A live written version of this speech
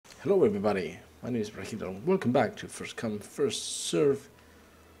Hello everybody, my name is Brahid and welcome back to First Come First Serve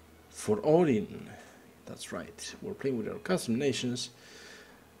for Odin. That's right, we're playing with our custom nations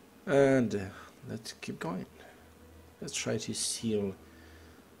and let's keep going. Let's try to seal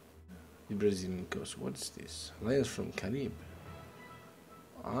the Brazilian coast. What's this? Alliance from Carib?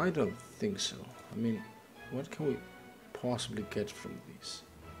 I don't think so. I mean, what can we possibly get from this?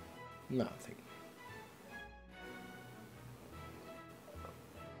 Nothing.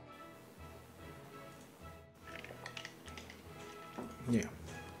 Yeah,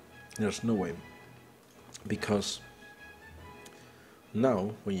 there's no way, because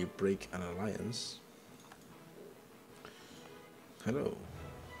now when you break an alliance, hello,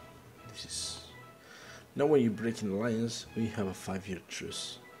 this is, now when you break an alliance, we have a 5-year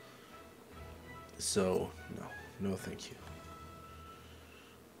truce, so no thank you.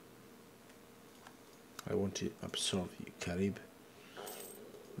 I want to absorb you, Carib.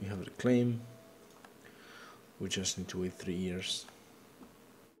 We have a claim, we just need to wait 3 years.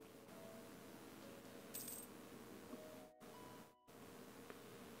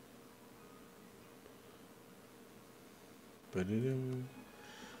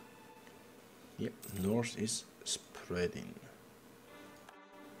 Yep, Norse is spreading.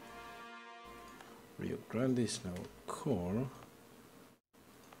 Rio Grande is now core.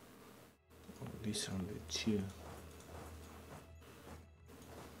 Oh, these are the two.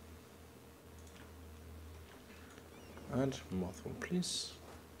 And Mothwell, please.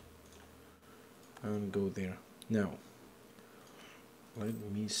 And go there. Now, let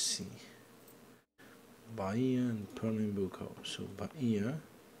me see. Bahia and Pernambuco. So Bahia,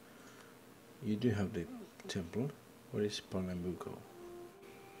 you do have the temple. Where is Pernambuco?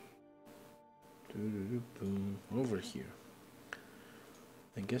 Over here.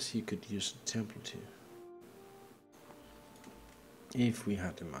 I guess you could use the temple too. If we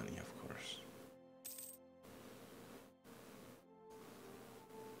had the money, of course.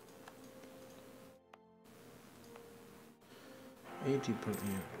 $80 per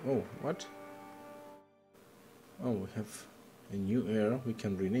year. Oh, what? Oh, we have a new heir. We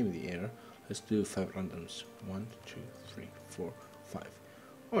can rename the heir. Let's do 5 randoms. 1, 2, 3, 4, 5.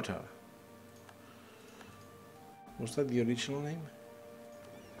 Otar. Was that the original name?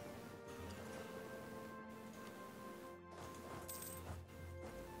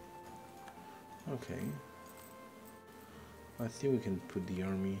 Okay. I think we can put the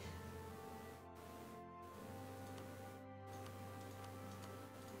army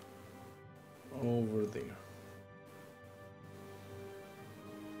over there.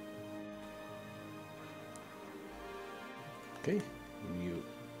 Okay, new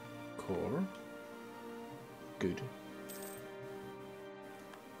core, good.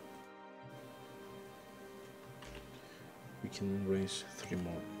 We can raise 3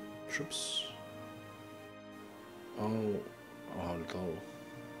 more troops. Oh, although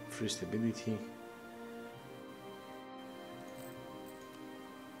free stability.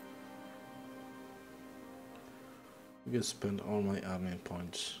 We can spend all my admin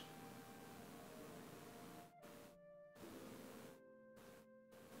points.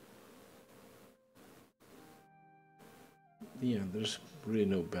 Yeah, there's really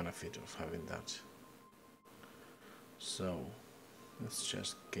no benefit of having that. So let's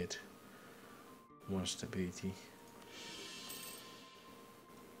just get more stability.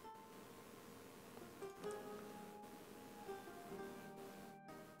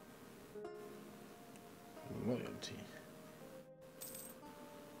 Loyalty.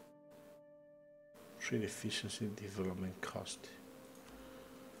 Trade efficiency, development cost.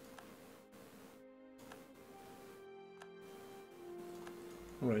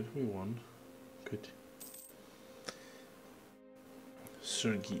 Alright, we won. Good.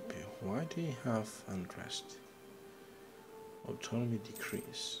 Sergipe, why do you have unrest? Autonomy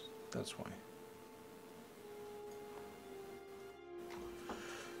decrease. That's why.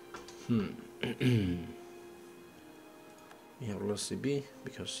 We have lost CB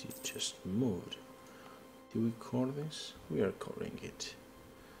because you just moved. Do we core this? We are coring it.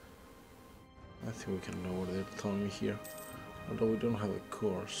 I think we can lower the autonomy here. Although we don't have a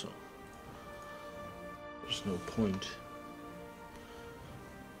core, so there's no point.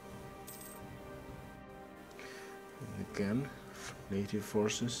 And again, native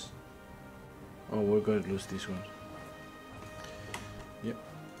forces. Oh, we're going to lose this one. Yep.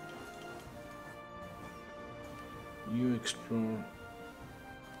 You explore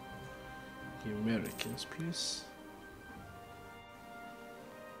the Americans, please.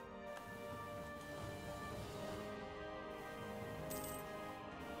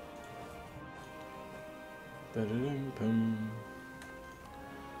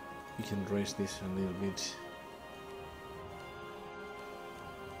 We can raise this a little bit.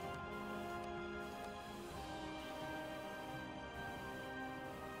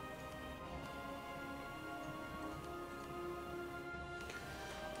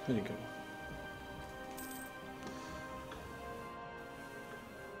 There you go.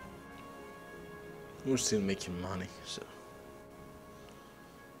 We're still making money, so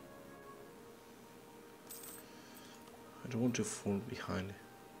I don't want to fall behind.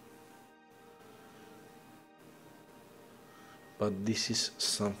 But this is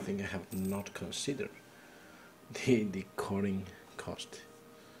something I have not considered. The carrying cost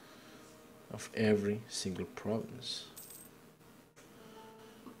of every single province.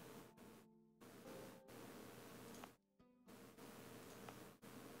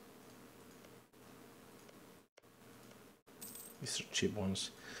 These are cheap ones.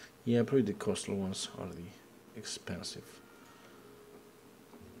 Yeah, probably the costly ones are the expensive.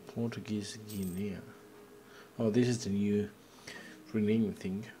 Portuguese Guinea. Oh, this is the new renaming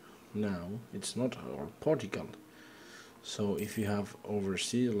thing. Now it's not our Portugal. So if you have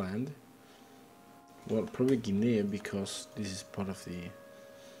overseas land, well, probably Guinea, because this is part of the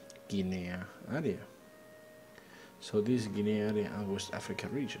Guinea area. So this is Guinea area and West Africa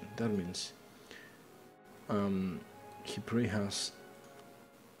region. That means he probably has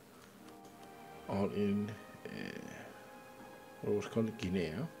all in what was called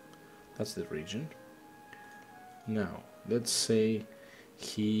Guinea. That's the region. Now let's say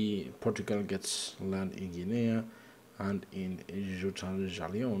Portugal gets land in Guinea and in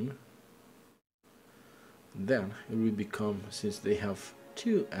Jutalion. Then it will become, since they have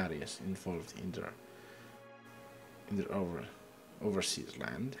two areas involved in their overseas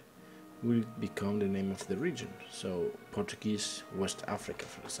land, will become the name of the region. So Portuguese West Africa,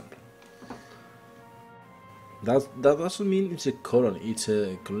 for example. That doesn't mean it's a colony. It's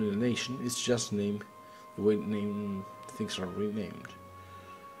a colonial nation. It's just name, the way things are renamed.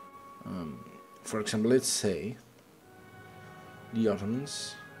 For example, let's say the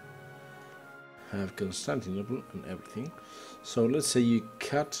Ottomans have Constantinople and everything. So let's say you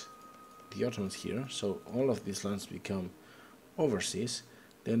cut the Ottomans here, so all of these lands become overseas.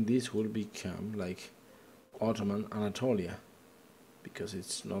 Then this will become like Ottoman Anatolia, because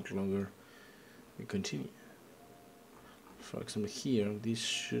it's not longer a continue. For example, here this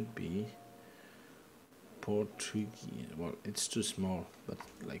should be Portuguese. Well, it's too small, but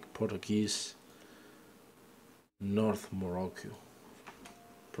like Portuguese North Morocco,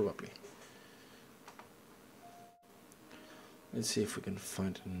 probably. Let's see if we can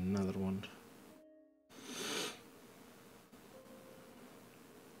find another one.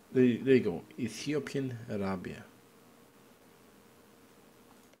 There you go, Ethiopian Arabia.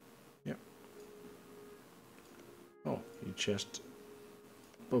 Yeah. Oh, you just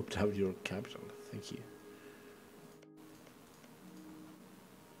popped out your capital. Thank you.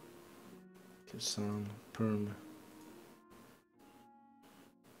 Kasan, Perm.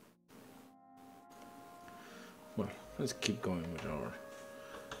 Well, let's keep going with our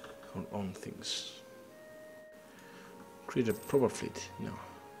own things. Create a proper fleet. No.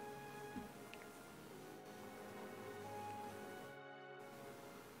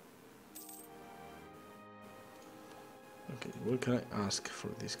 Okay, what can I ask for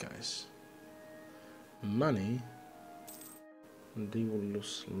these guys? Money, and they will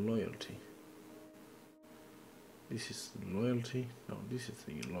lose loyalty. This is loyalty. No, this is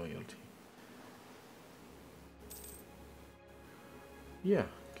the loyalty. Yeah,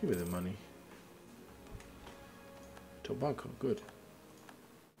 give me the money. Tobacco, good.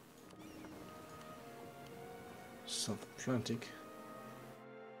 South Atlantic.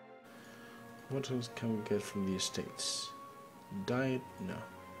 What else can we get from the estates? Diet? No.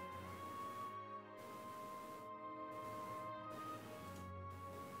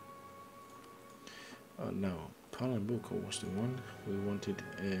 No, Pernambuco was the one. We wanted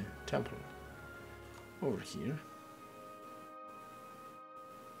a temple over here.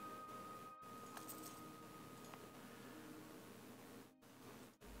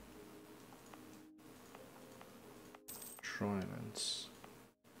 Trilands.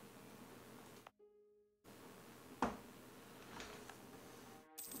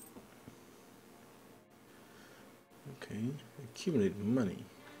 Okay, accumulate money.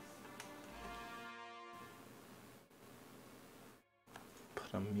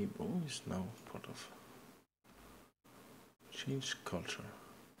 Paramibo is now part of change culture.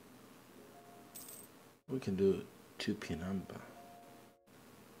 We can do Tupinamba.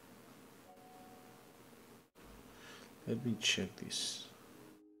 Let me check this.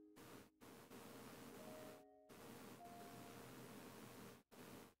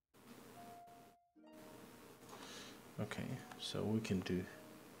 Okay, so we can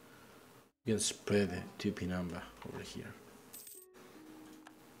spread 2p number over here.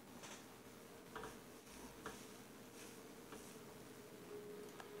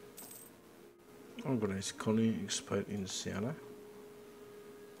 Organized colony expired in Seattle.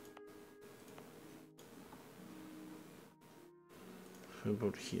 How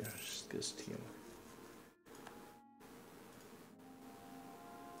about here? Just here.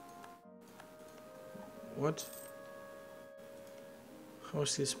 What? How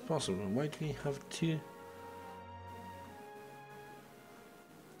is this possible? Why do we have two?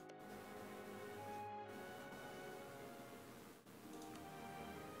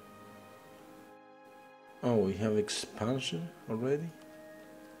 Oh, we have expansion already?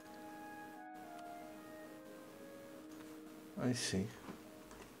 I see.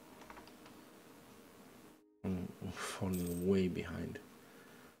 I'm falling way behind.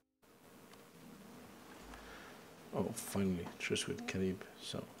 Oh, finally, truce with Carib.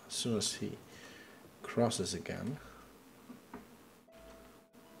 So, as soon as he crosses again,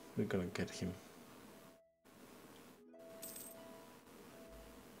 we're gonna get him.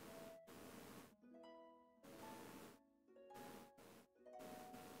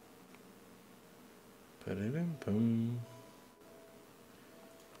 Boom.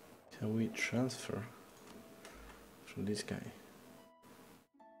 Can we transfer from this guy?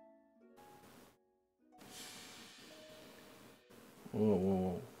 Whoa, whoa,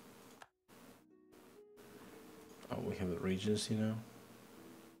 whoa. Oh, we have a regency now.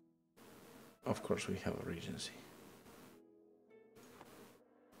 Of course we have a regency.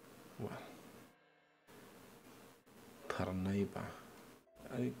 Well, Parnaíba.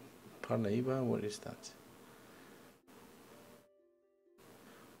 Parnaíba, what is that?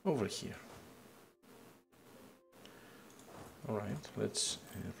 Over here. Alright, let's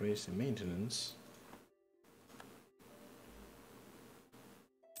raise the maintenance.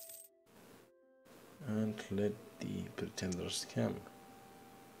 And let the pretenders come.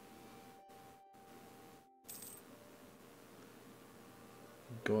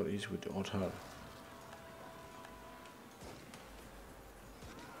 God is with Otar.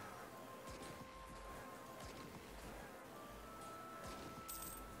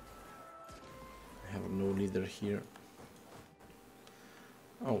 I have no leader here.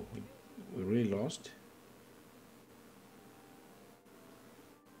 Oh, we really lost.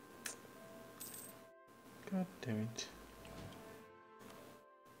 God damn it.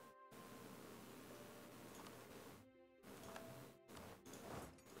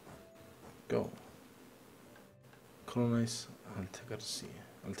 Go. Colonize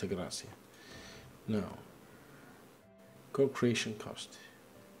Altagracia. Now, co-creation cost.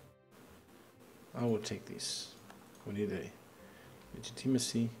 I will take this. We need a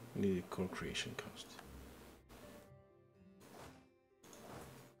legitimacy, we need a co-creation cost.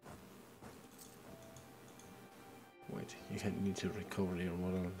 Wait, you need to recover your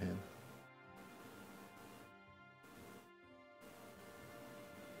model then.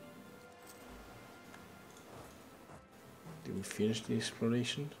 Did we finish the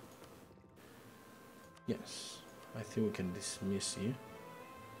exploration? Yes, I think we can dismiss you.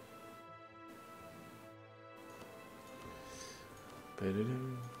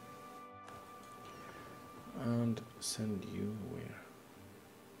 And send you where?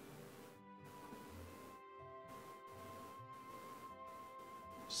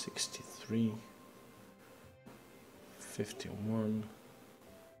 $63, $51.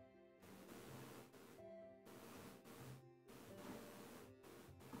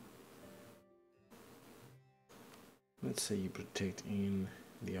 Let's say you protect in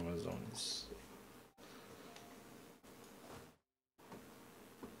the Amazonas.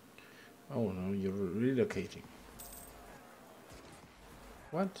 Oh no, you're relocating.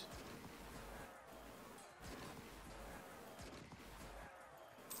 What?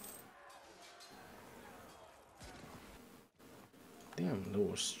 Damn, there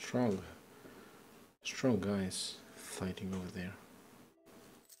were strong guys fighting over there.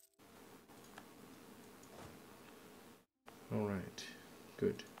 Alright,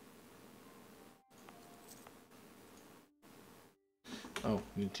 good. Oh,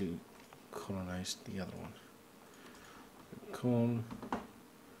 we need to colonize the other one.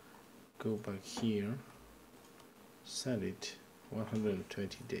 Go back here, set it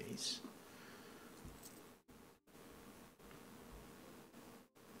 120 days.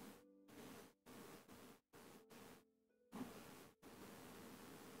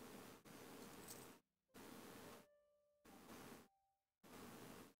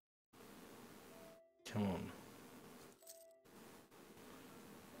 Come on.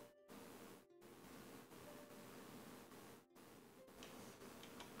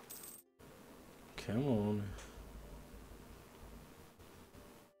 Come on.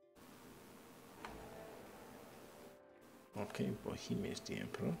 Okay, Bohemia is the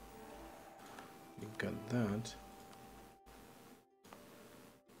emperor. We got that.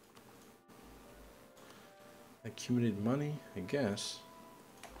 Accumulate money, I guess.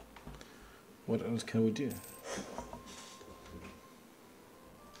 What else can we do?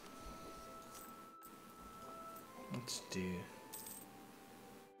 Let's do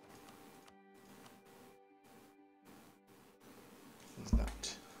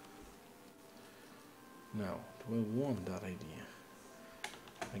that. Now, do I want that idea?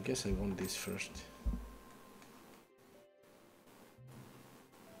 I guess I want this first.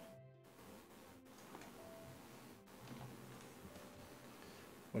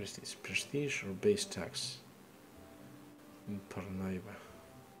 What is this? Prestige or base tax? In Parnaiba.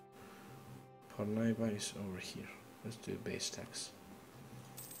 Parnaiba is over here. Let's do base tax.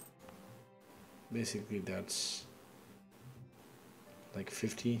 Basically that's like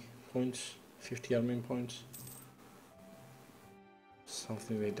 50 points, 50 admin points.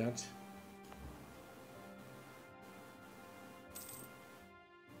 Something like that.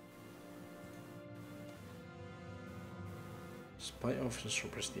 Spy officers for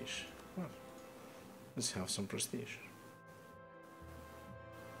prestige. Well, let's have some prestige.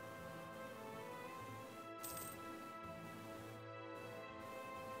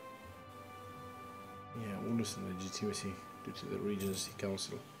 Yeah, we'll lose some legitimacy due to the Regency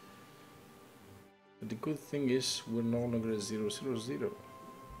Council. But the good thing is we're no longer 0-0-0.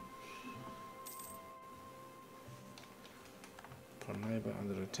 Parnaiba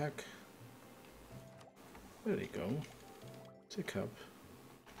under attack. There you go. Take up.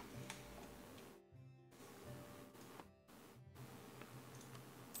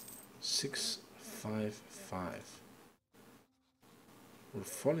 Six, 5, 5. We're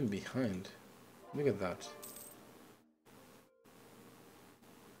falling behind. Look at that.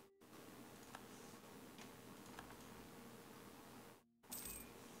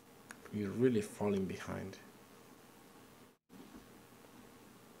 We're really falling behind.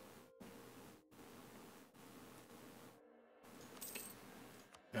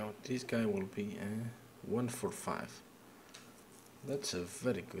 Now this guy will be 1 for 5. That's a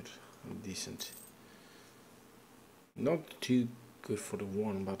very good and decent. Not too good for the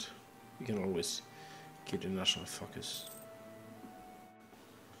 1, but we can always keep the national focus.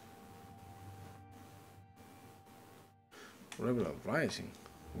 Rebel uprising?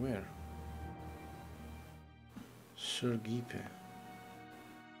 Where? Sir Gipe.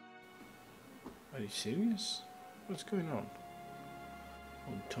 Are you serious? What's going on?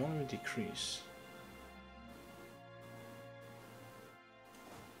 Autonomy decrease.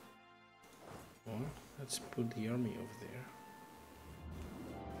 Well, let's put the army over there.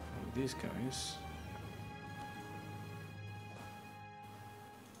 And these guys,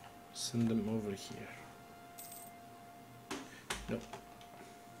 send them over here. No.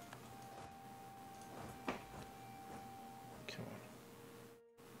 Come on.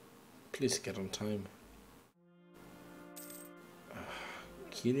 Please get on time.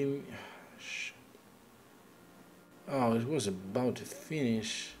 Kidding me? Oh, it was about to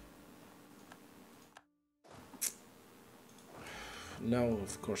finish. Now,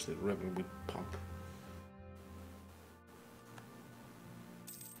 of course, the rebel will pop.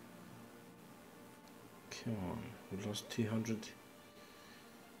 Come on, we lost 200.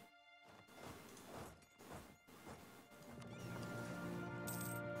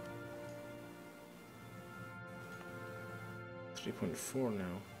 .4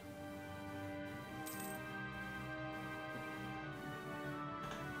 now.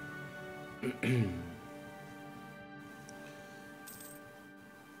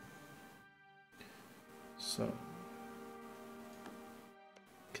 So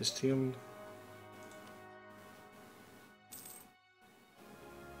Castile.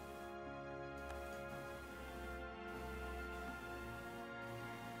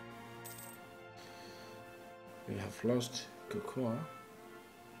 We have lost Cocoa.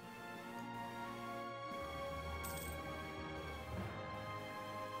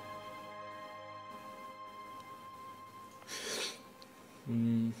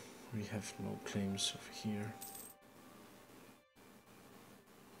 We have no claims over here.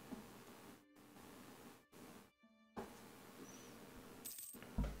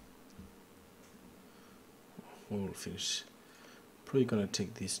 We'll finish. Probably gonna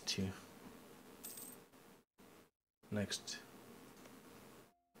take these two next.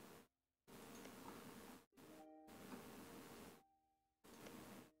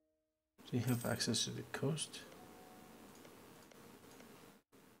 Do you have access to the coast?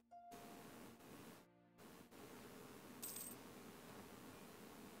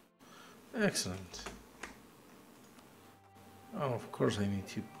 Excellent. Oh, of course I need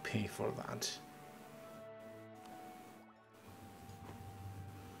to pay for that.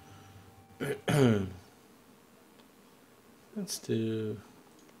 Let's do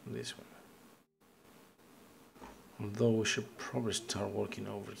this one. Although we should probably start working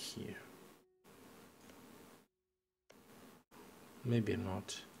over here. Maybe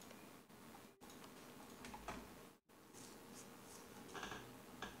not.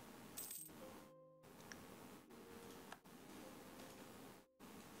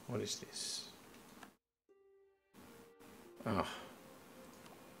 What is this? Ah.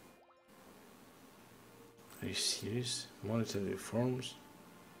 Are you serious? Monetary reforms?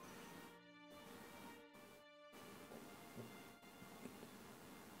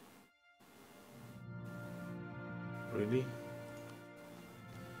 Really?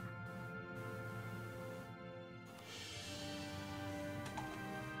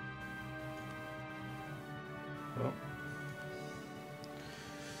 Well,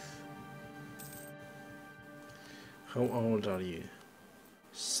 how old are you?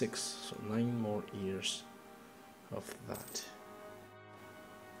 6, so 9 more years of that.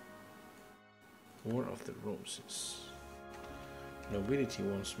 War of the Roses. Nobility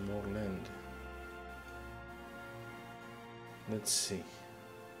wants more land. Let's see.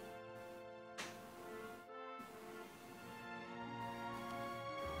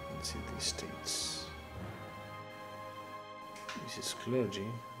 Let's see these states. This is clergy,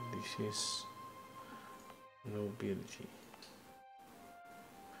 this is nobility.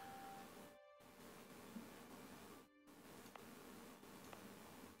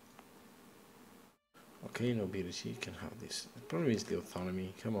 Okay, nobility, you can have this. The problem is the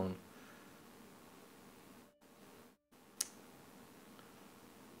autonomy, come on.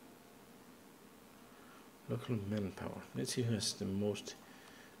 Local manpower. Let's see who has the most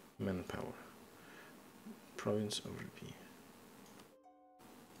manpower. Province of Rupi.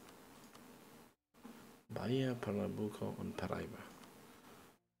 Bahia, Pernambuco, and Paraíba.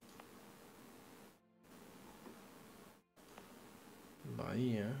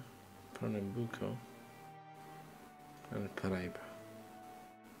 Bahia, Pernambuco, and Paraíba.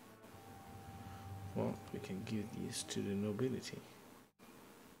 Well, we can give these to the nobility.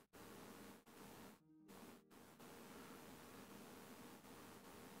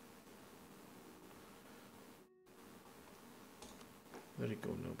 Very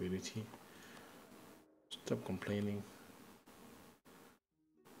good, nobility. Stop complaining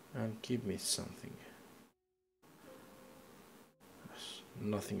and give me something. That's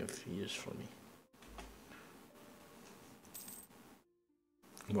nothing of use for me.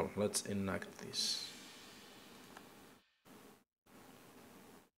 Well, let's enact this.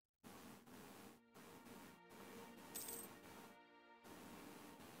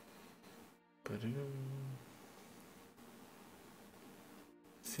 Ba-dum.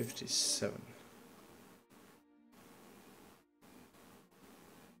 57.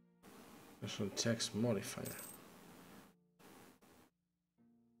 National tax modifier.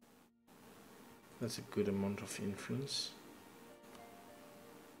 That's a good amount of influence.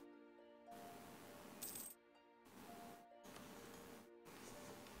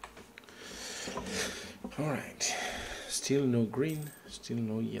 All right, still no green, still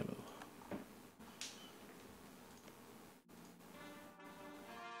no yellow.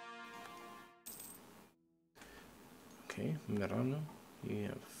 Okay, Merano, you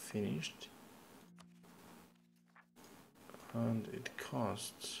have finished. And it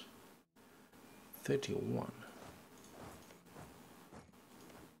costs 31.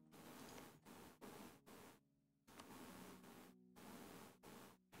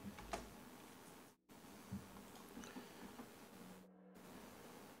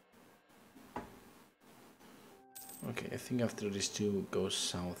 Okay, I think after these two go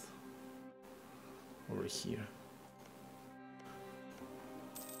south over here.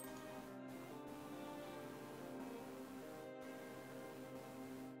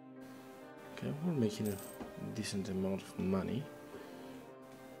 Okay, we're making a decent amount of money.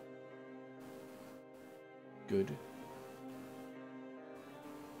 Good.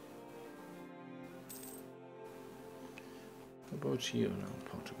 How about you now,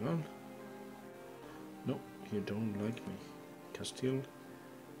 Portugal? No, you don't like me. Castile,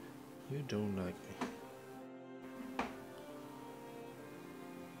 you don't like me.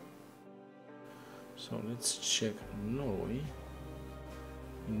 So let's check Norway.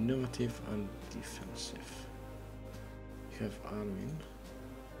 Innovative and defensive. You have Armin.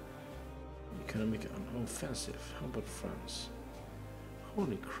 Economic and offensive. How about France?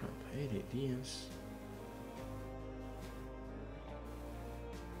 Holy crap, 80 ideas.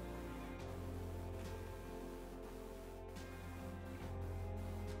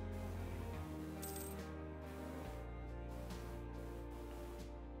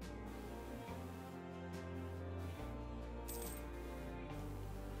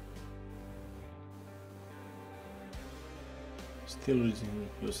 Still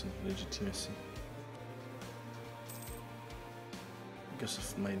losing legitimacy because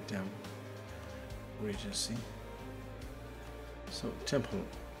of my damn regency. So temple.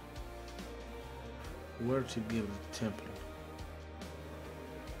 Where to build a temple?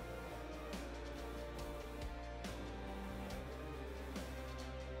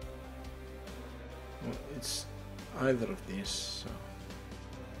 Well, it's either of these, so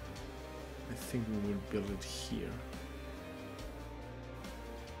I think we will build it here.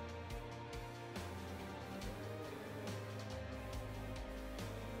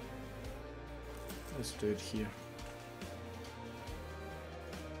 Let's do it here.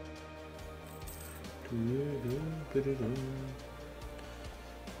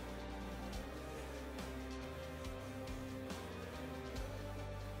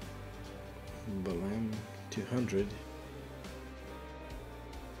 Balam 200.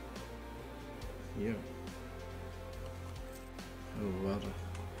 Yeah. Oh, water.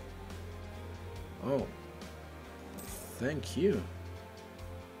 Oh, thank you.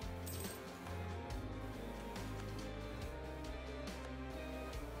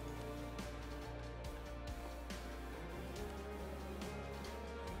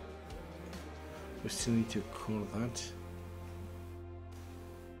 We still need to call that.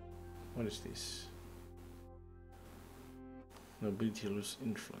 What is this? Nobility lose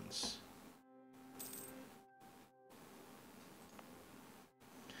influence.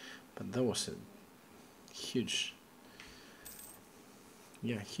 But that was a huge,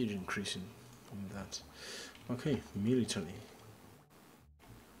 huge increase in that. Okay, military.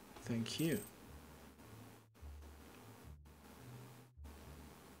 Thank you.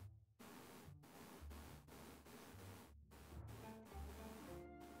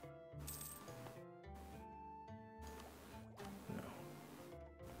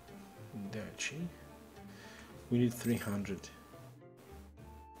 Duchy. We need 300.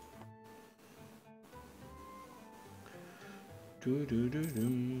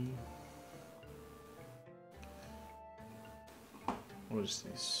 What is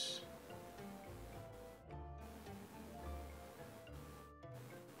this?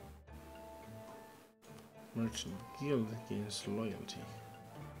 Merchant Guild gains loyalty.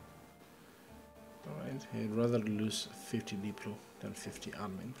 Alright, I'd rather lose 50 Diplo than 50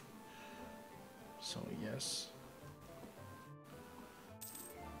 admin. So yes.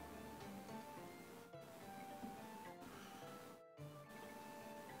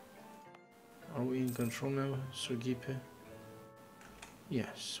 Are we in control now, Sergipe?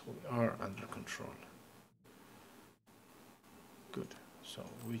 Yes, we are under control. Good. So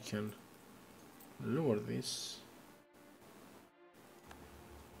we can lower this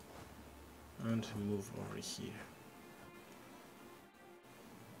and move over here.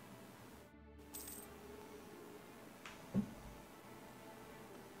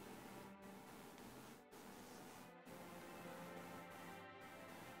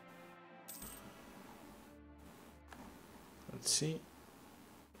 Let's see.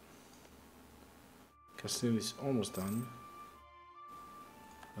 Castile is almost done.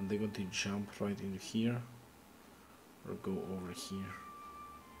 And they're going to jump right into here or go over here.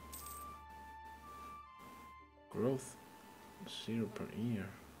 Growth 0 per year.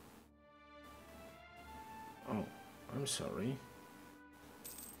 Oh, I'm sorry.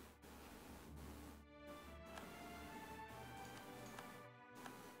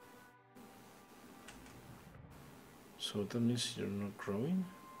 So that means you're not growing?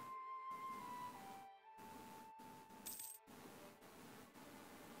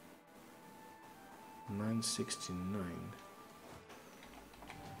 $969.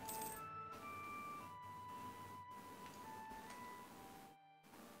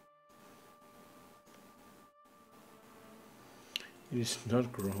 It is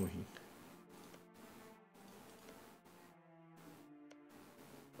not growing.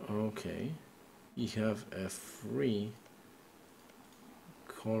 Okay. You have a free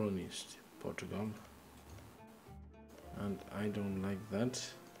colonist, Portugal. And I don't like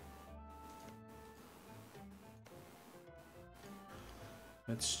that.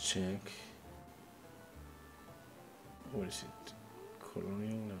 Let's check. What is it?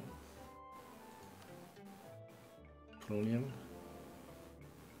 Colonial? No. Colonial?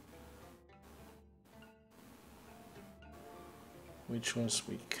 Which ones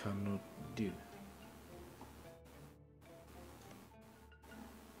we cannot do?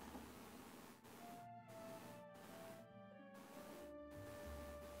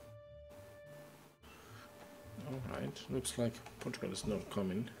 Alright, looks like Portugal is not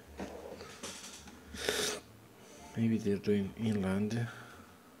coming. Maybe they're doing inland.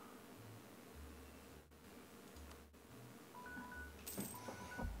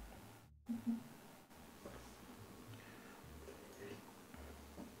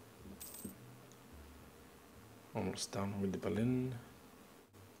 falls down with the balloon.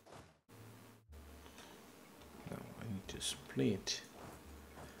 Now I need to split.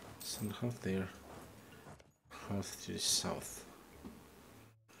 Send half there, half to the south.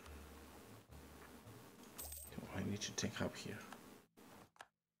 So I need to take up here.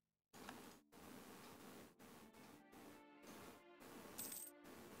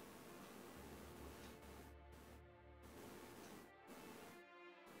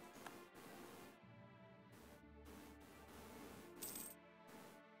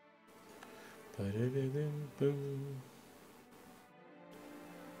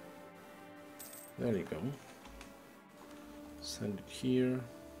 There you go. Send it here.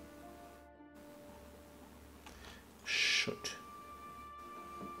 Shoot.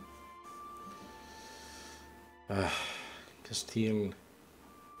 Castile.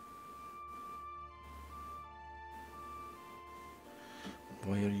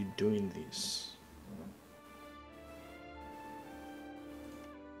 Why are you doing this?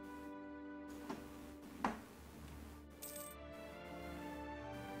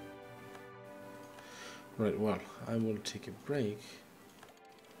 Right, well, I will take a break.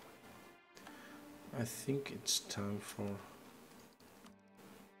 I think it's time for...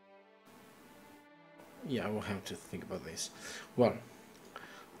 Yeah, I will have to think about this. Well,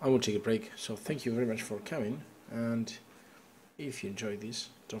 I will take a break, so thank you very much for coming, and if you enjoyed this,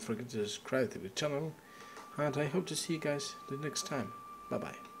 don't forget to subscribe to the channel, and I hope to see you guys the next time. Bye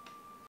bye.